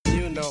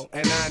know,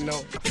 and I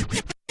know.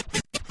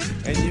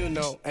 And you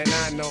know, and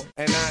I know,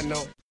 and I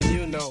know,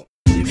 you know.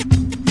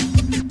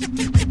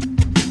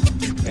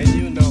 And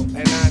you know,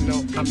 and I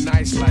know, I'm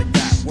nice like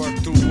that. Work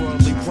through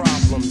worldly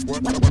problems.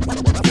 Work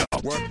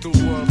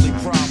through worldly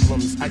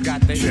problems. I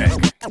got the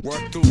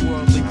work through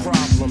worldly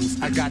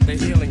problems. I got the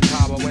healing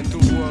power. When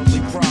through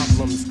worldly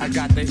problems, I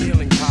got the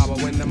healing power.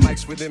 When the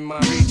mic's within my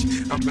reach,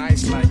 I'm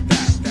nice like that.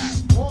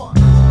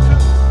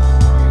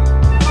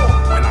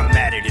 When I'm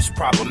at it, it's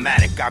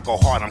problematic. I go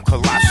hard, I'm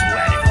colossal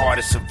at it.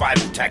 Hardest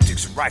survival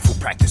tactics, rifle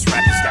practice.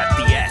 Rappers got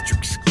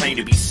theatrics, claim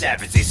to be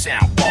savage. They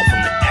sound far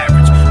from the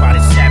average. By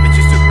the savage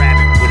is the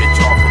rabbit with a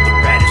jaw full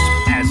of radish.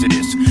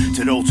 Hazardous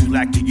to those who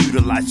lack the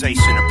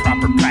utilization of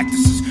proper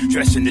practices.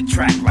 Dressing the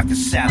track like a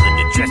salad,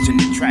 addressing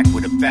the track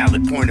with a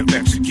valid point of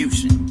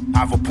execution.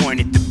 I've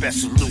appointed the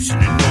best solution,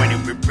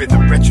 anointed with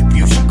rhythm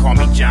retribution. Call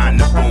me John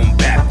the Boom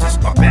Baptist.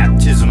 A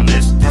baptism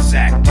list is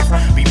active.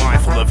 Be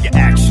mindful of your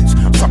actions.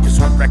 Suckers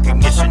with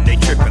recognition, they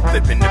trippin',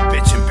 flippin' the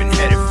bitch and been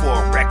headed for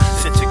a wreck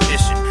since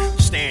ignition.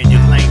 Stay in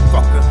your lane,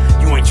 fucker.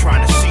 You ain't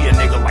trying to see a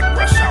nigga like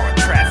rush hour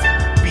traffic.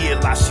 Be a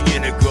La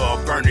Cienega or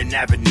Vernon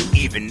Avenue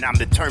even. I'm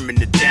determined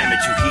to damage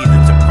you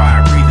heathens and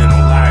fire breathing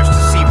on liars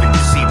deceiving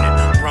this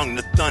evening. Rung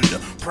the thunder,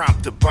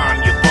 prompt to bomb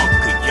your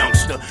bunker,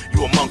 youngster.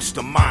 You amongst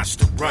the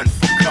monster, run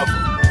for cover.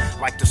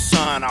 Like the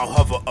sun, I'll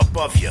hover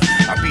above you.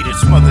 I beat and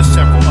smother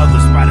several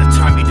others by the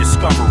time you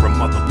discover a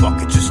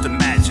motherfucker. Just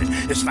imagine,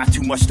 it's not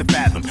too much to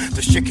fathom.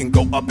 The shit can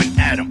go up and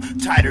at 'em,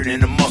 tighter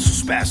than a muscle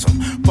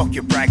spasm. Fuck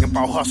your bragging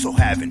about hustle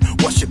having.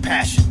 What's your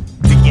passion?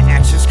 Do your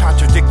actions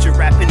contradict your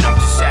rapping? I'm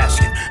just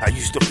asking. I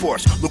use the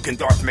force, looking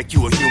dark, make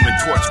you a human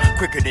torch.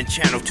 Quicker than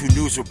Channel 2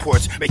 news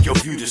reports, make your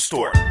view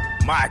distort.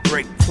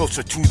 Migrate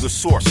closer to the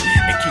source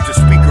and keep the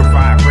speaker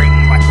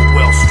vibrating like a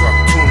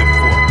well-struck tuning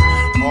fork.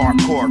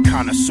 Hardcore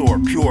connoisseur,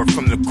 pure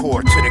from the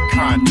core to the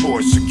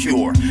contour,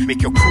 secure.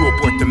 Make your crew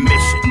abort the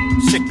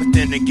mission. Sick, but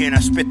then again I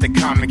spit the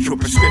comic cure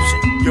prescription.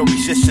 Your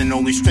resistance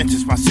only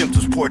strengthens my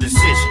symptoms, poor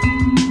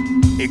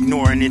decision.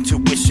 Ignoring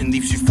intuition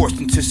leaves you forced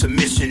into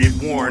submission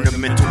and war in a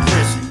mental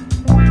prison.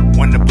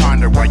 One to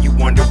ponder while you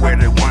wonder where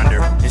to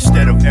wander.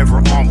 Instead of ever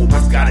onward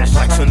with guidance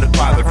like son the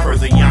father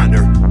further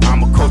yonder.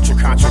 I'm a culture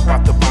contra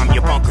about to bomb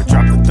your bunker.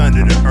 Drop the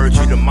thunder to urge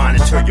you to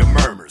monitor your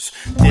murmurs.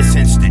 This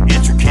instant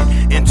intricate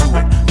into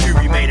it. You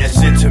remain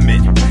as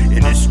intimate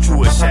in its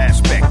truest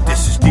aspect.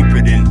 This is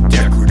deeper than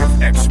decorative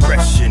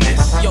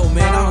expressionist. Yo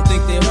man, I don't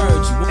think they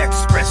heard you.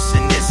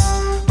 Expressing this.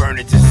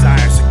 Burning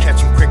desires to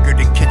catch 'em quicker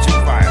than kitchen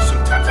fire.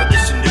 Sometimes I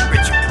listen to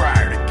Richard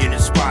Pryor to get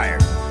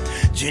inspired.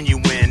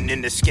 Genuine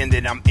in the skin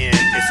that I'm in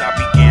as I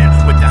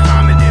begin with the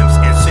homonyms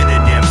and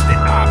synonyms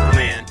that I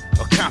blend.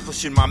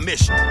 Accomplishing my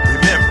mission.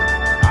 Remember,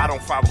 I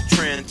don't follow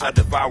trends, I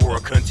devour a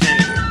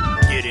contender.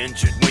 Get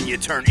injured when you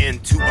turn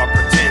into a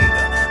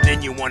pretender.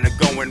 Then you wanna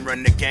go and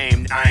run the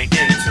game I ain't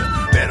into.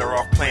 Better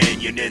off playing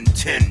your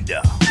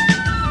Nintendo.